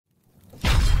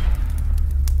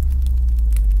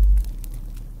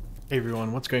Hey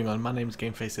everyone, what's going on? My name is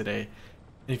GameFaceZA I, and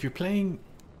if you're playing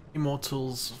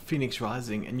Immortals Fenyx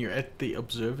Rising and you're at the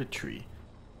Observatory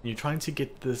and you're trying to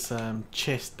get this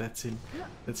chest that's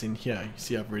in here, you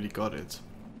see I've already got it.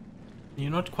 And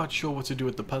you're not quite sure what to do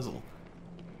with the puzzle.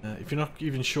 If you're not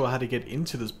even sure how to get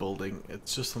into this building,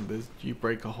 it's just on this. You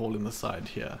break a hole in the side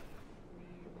here,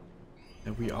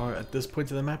 and we are at this point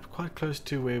of the map quite close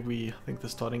to where I think the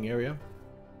starting area.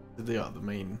 They are the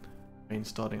main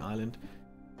starting island.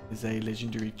 Is a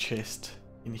legendary chest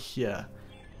in here.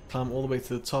 Climb all the way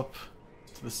to the top,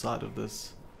 to the side of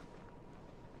this.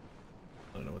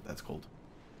 I don't know what that's called.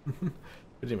 But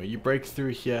anyway, you break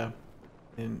through here,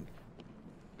 and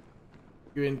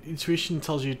your intuition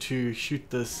tells you to shoot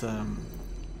this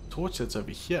torch that's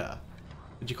over here,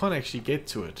 but you can't actually get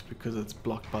to it because it's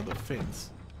blocked by the fence.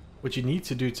 What you need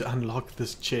to do to unlock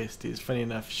this chest is, funny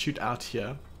enough, shoot out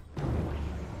here.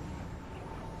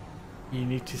 You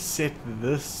need to set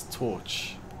this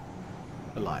torch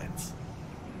alight.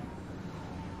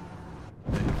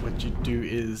 And what you do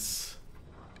is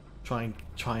try and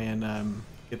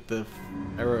get the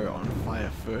arrow on fire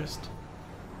first.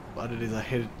 What it is, I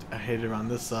head around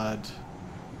this side,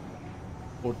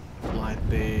 put light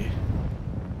there,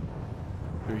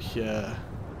 through here,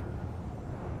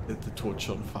 get the torch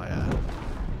on fire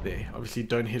there. Obviously,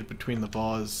 don't hit between the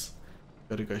bars.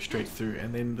 Got to go straight through,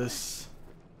 and then this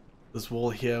wall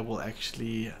here will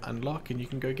actually unlock and you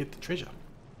can go get the treasure.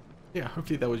 Yeah,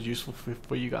 hopefully that was useful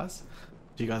for you guys.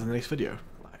 See you guys in the next video.